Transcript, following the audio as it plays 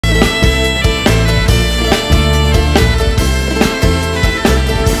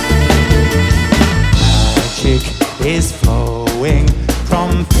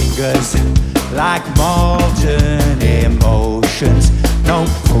sugars like molten emotions. No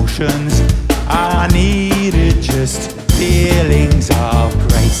potions are needed, just feelings of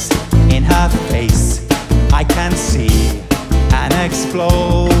grace. In her face I can see an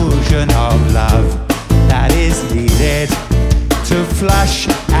explosion of love that is needed to flush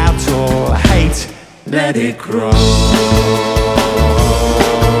out all hate. Let it grow.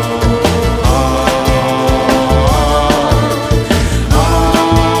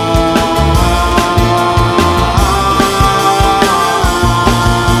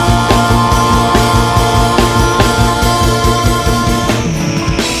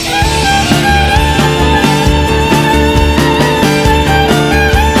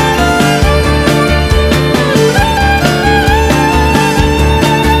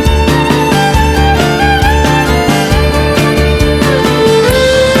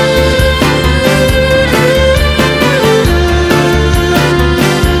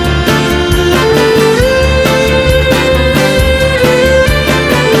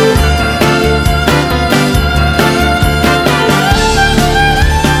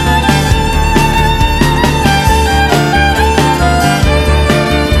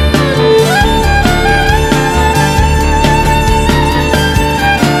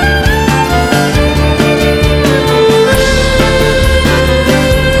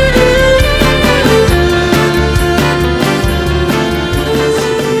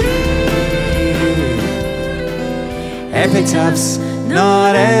 Epitaphs,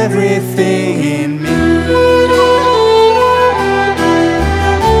 not everything in me.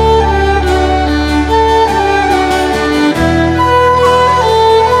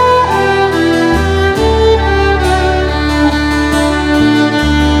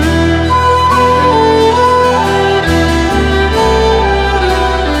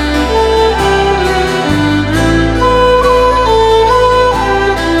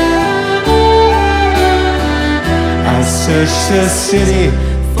 Search the city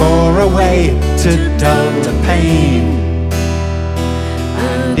for a way to dull the pain,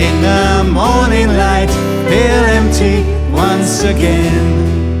 and in the morning light feel empty once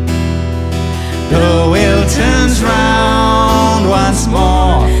again. The wheel turns round once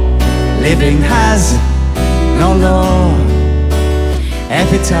more, living has no law.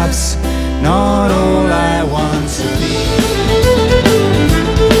 Epitaphs, not all I want to be.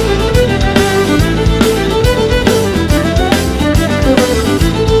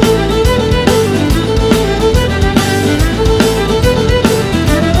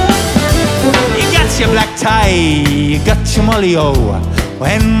 Your black tie, you got your molly-o.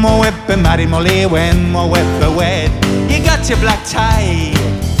 When mo whip marry molly, when mo whip wed. You got your black tie,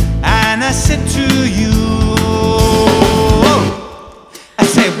 and I said to you, I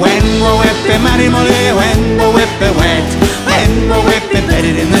said, when mo whip marry molly, when mo whip wed, when mo whip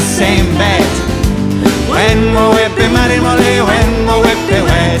bedded in the same bed. When mo whip marry molly, when mo whip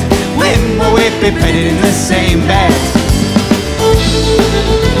wed, when mo whip bedded in the same bed.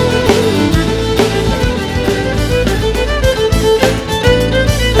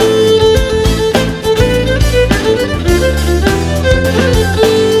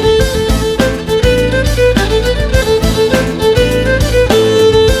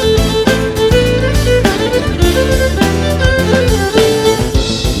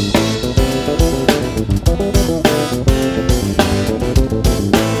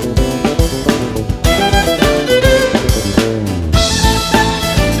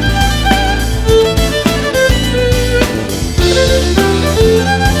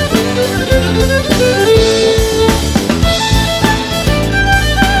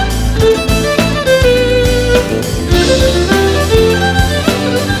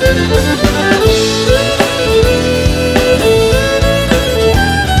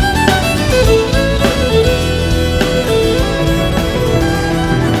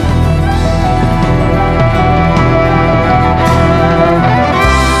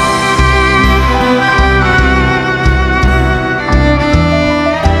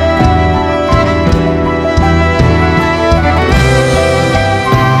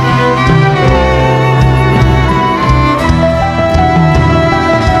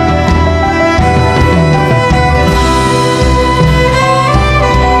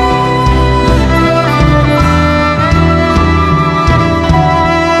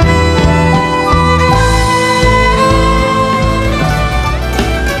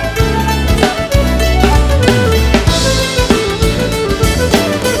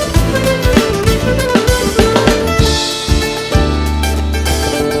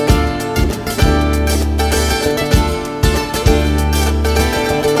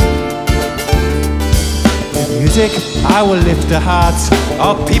 music, I will lift the hearts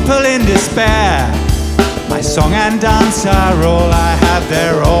of people in despair. My song and dance are all I have,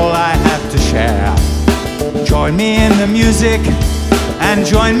 they're all I have to share. Join me in the music and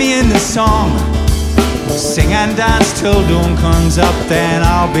join me in the song. We'll sing and dance till dawn comes up, then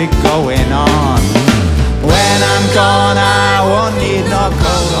I'll be going on. When I'm gone, I won't need no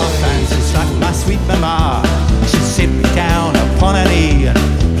coat or fancies like my sweet mama. She'd sit me down upon her knee and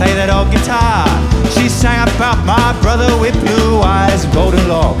play that old guitar. She sang about my brother with blue eyes and golden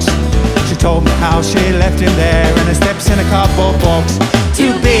locks. She told me how she left him there in the steps in a cardboard box. To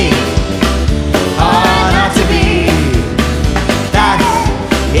be or not to be, that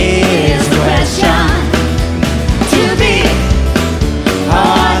is the question. To be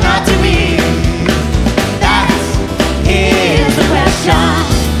or not to be, that is the question.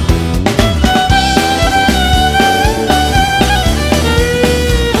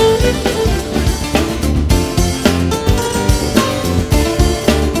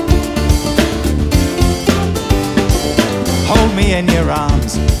 Hold me in your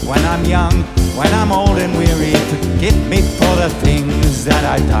arms when I'm young, when I'm old and weary. Forgive me for the things that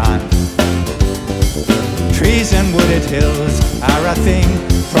I've done. Trees and wooded hills are a thing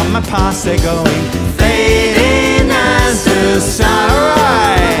from my past, they're going fading as the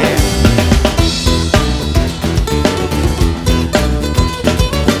sunrise.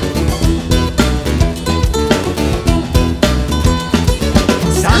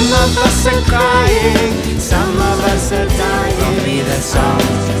 Some of us are crying, some of us are dying. From me the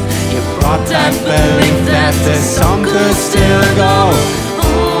songs you brought that belief that the song could still go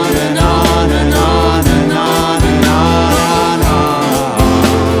on and on and on and on and on and on.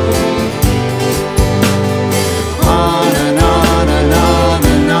 On and on and on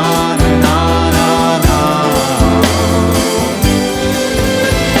and on and on and on.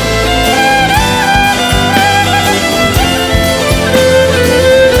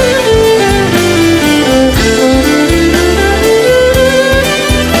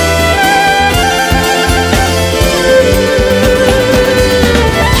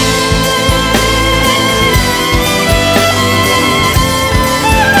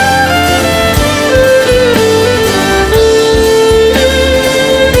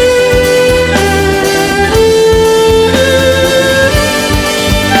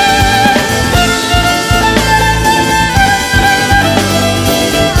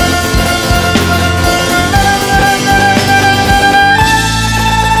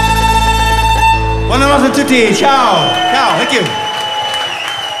 Buonanotte a tutti, ciao, ciao, thank you.